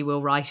 perhaps he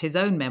will write his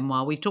own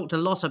memoir. We've talked a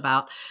lot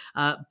about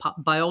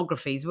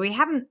biographies. We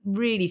haven't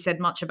really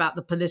said much about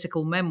the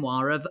political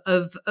memoir,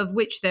 of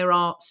which there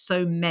are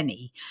so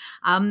many.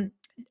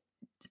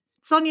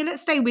 Sonia,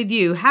 let's stay with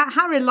you.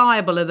 How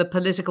reliable are the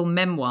political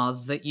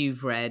memoirs that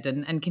you've read?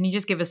 And can you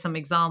just give us some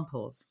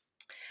examples?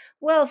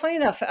 Well, funny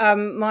enough,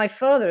 my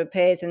father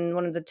appears in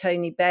one of the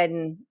Tony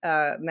Benn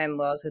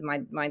memoirs. With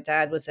my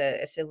dad was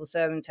a civil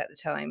servant at the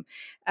time,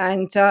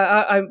 and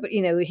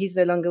he's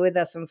no longer with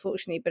us,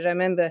 unfortunately. But I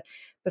remember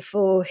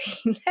before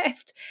he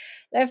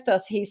left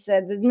us, he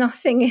said that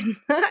nothing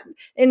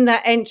in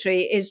that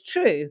entry is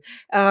true.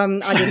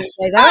 I didn't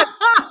say that.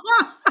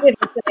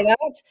 Didn't say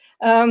that.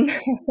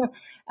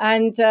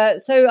 And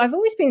so I've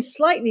always been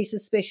slightly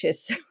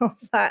suspicious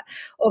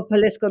of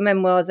political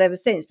memoirs ever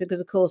since, because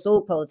of course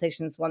all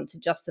politicians want to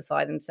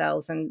justify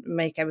themselves and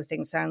make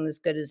everything sound as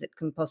good as it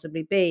can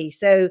possibly be.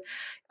 So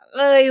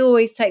I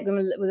always take them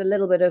with a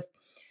little bit of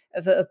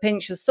a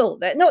pinch of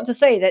salt. Not to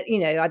say that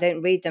I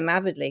don't read them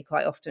avidly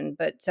quite often,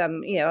 but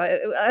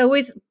I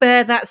always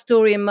bear that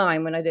story in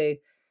mind when I do.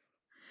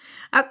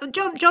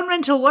 John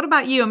Rentoul, what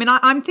about you? I mean,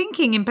 I'm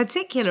thinking in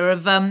particular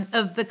of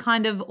the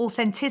kind of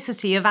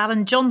authenticity of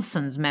Alan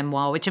Johnson's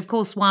memoir, which of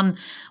course won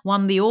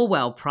the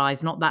Orwell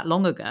Prize not that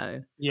long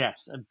ago.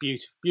 Yes,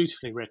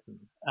 beautifully written,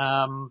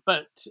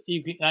 but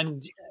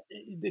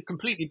the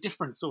completely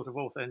different sort of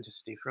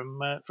authenticity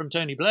from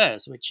Tony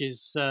Blair's, which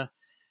is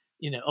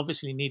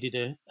obviously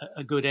needed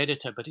a good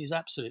editor, but is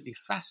absolutely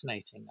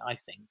fascinating, I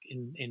think,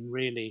 in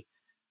really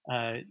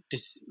sort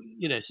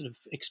of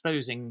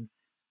exposing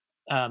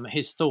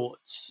his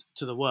thoughts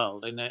to the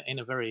world in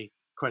a very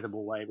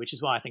credible way, which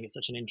is why I think it's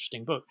such an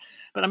interesting book.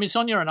 But I mean,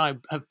 Sonia and I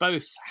have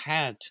both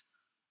had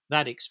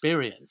that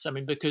experience. I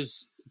mean,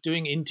 because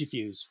doing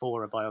interviews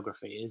for a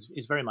biography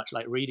is very much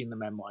like reading the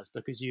memoirs,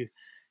 because you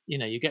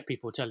get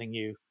people telling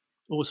you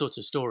all sorts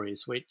of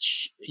stories,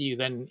 which you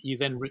then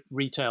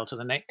retell to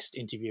the next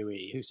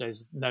interviewee, who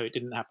says, no, it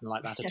didn't happen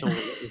like that at all.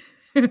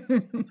 It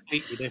was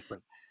completely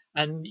different.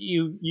 And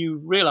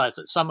you realise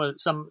that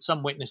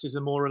some witnesses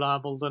are more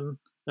reliable than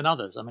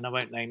others. I mean, I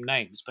won't name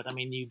names, but I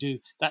mean, you do.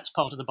 That's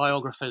part of the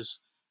biographer's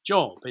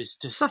job, is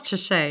to. Such a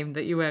shame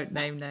that you won't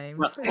name names.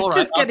 Well, it's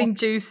just getting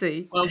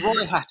juicy. Well,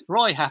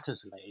 Roy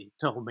Hattersley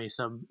told me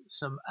some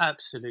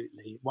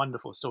absolutely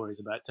wonderful stories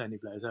about Tony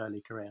Blair's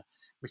early career,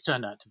 which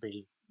turned out to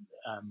be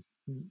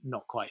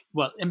not quite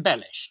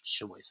embellished,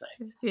 shall we say?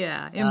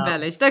 Yeah,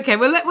 embellished. Okay,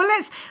 well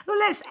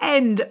let's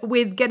end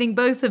with getting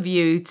both of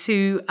you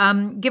to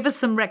give us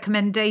some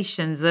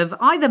recommendations of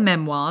either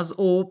memoirs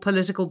or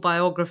political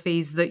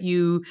biographies that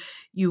you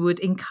would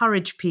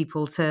encourage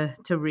people to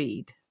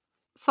read.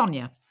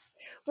 Sonia.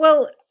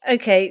 Well,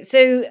 okay,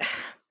 so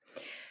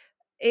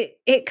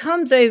it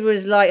comes over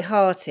as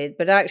light-hearted,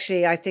 but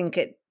actually I think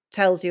it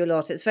tells you a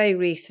lot. It's very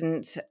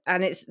recent,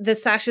 and it's the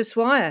Sasha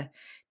Swire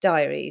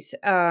diaries.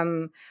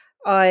 Some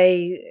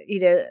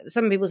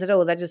people said,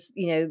 oh, they're just,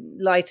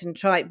 light and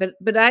trite,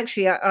 but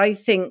actually I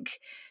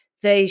think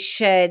they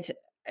shed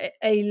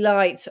a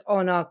light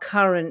on our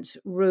current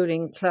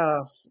ruling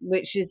class,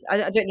 which is,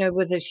 I don't know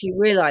whether she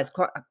realised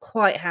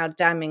quite how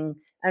damning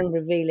and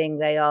revealing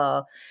they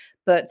are.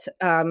 But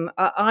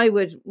I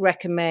would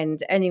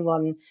recommend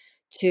anyone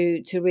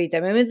to read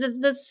them. I mean,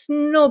 the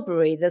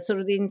snobbery, the sort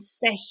of the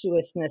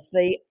incestuousness,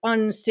 the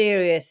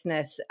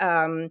unseriousness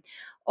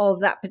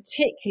of that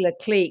particular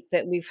clique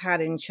that we've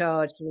had in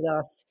charge for the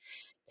last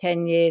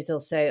 10 years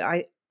or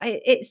so.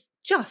 It's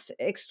just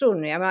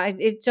extraordinary. I mean,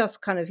 it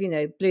just kind of,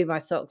 blew my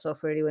socks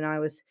off really when I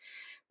was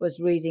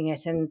reading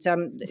it. And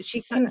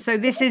so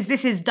this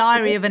is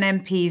Diary of an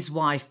MP's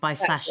Wife by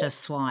Sasha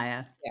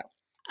Swire.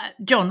 Yeah.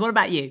 John, what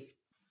about you?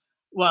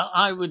 Well,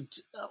 I would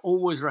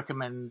always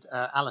recommend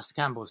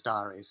Alistair Campbell's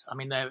diaries. I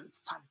mean, they're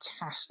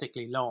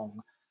fantastically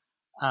long,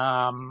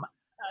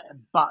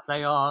 but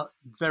they are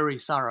very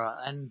thorough.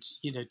 And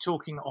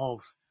talking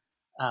of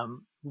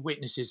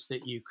witnesses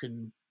that you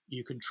can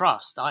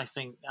trust, I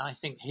think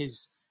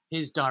his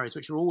diaries,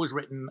 which are always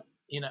written,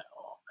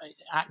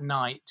 at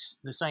night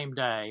the same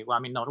day. Well,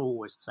 I mean, not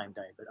always the same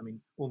day, but I mean,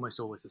 almost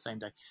always the same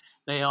day.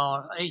 They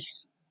are a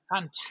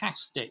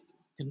fantastic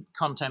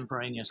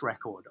contemporaneous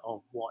record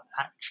of what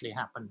actually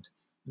happened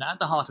at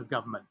the heart of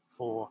government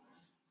for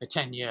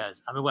 10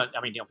 years. I mean,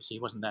 obviously he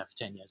wasn't there for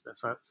 10 years, but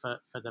for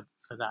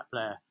that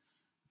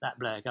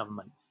Blair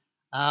government.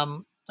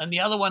 And the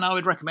other one I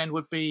would recommend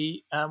would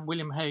be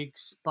William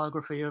Hague's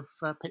biography of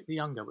Pitt the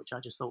Younger, which I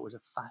just thought was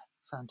a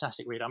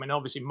fantastic read. I mean,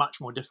 obviously much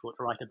more difficult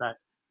to write about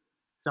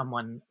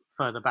someone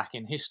further back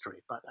in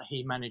history, but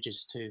he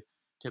manages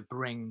to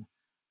bring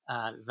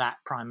that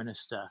Prime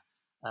Minister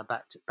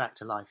back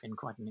to life in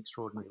quite an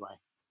extraordinary way.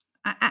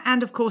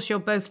 And of course, you're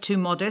both too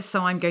modest,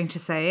 so I'm going to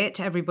say it.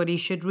 Everybody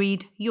should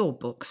read your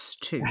books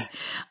too.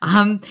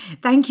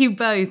 Thank you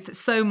both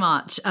so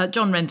much,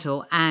 John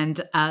Rentoul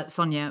and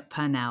Sonia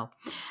Purnell.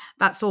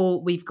 That's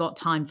all we've got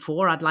time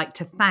for. I'd like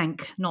to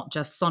thank not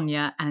just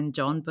Sonia and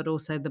John, but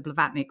also the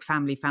Blavatnik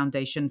Family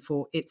Foundation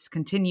for its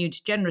continued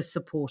generous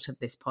support of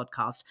this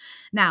podcast.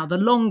 Now, the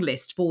long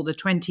list for the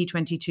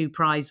 2022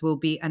 prize will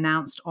be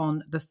announced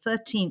on the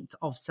 13th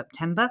of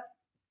September,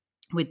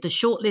 with the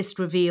shortlist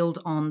revealed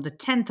on the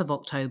 10th of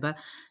October,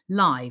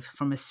 live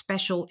from a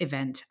special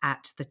event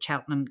at the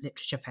Cheltenham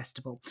Literature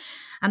Festival.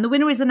 And the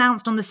winner is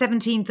announced on the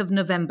 17th of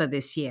November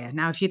this year.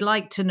 Now, if you'd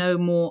like to know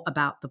more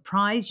about the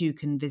prize, you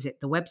can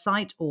visit the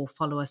website or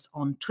follow us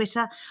on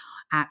Twitter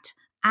at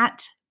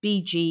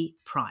BG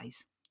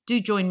Prize. Do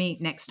join me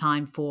next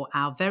time for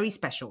our very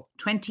special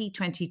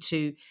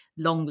 2022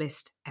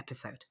 longlist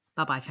episode.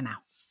 Bye-bye for now.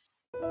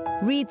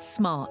 Read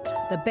Smart,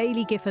 the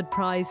Baillie Gifford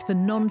Prize for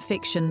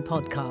Non-Fiction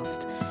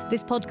podcast.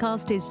 This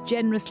podcast is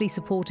generously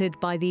supported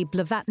by the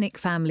Blavatnik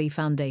Family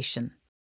Foundation.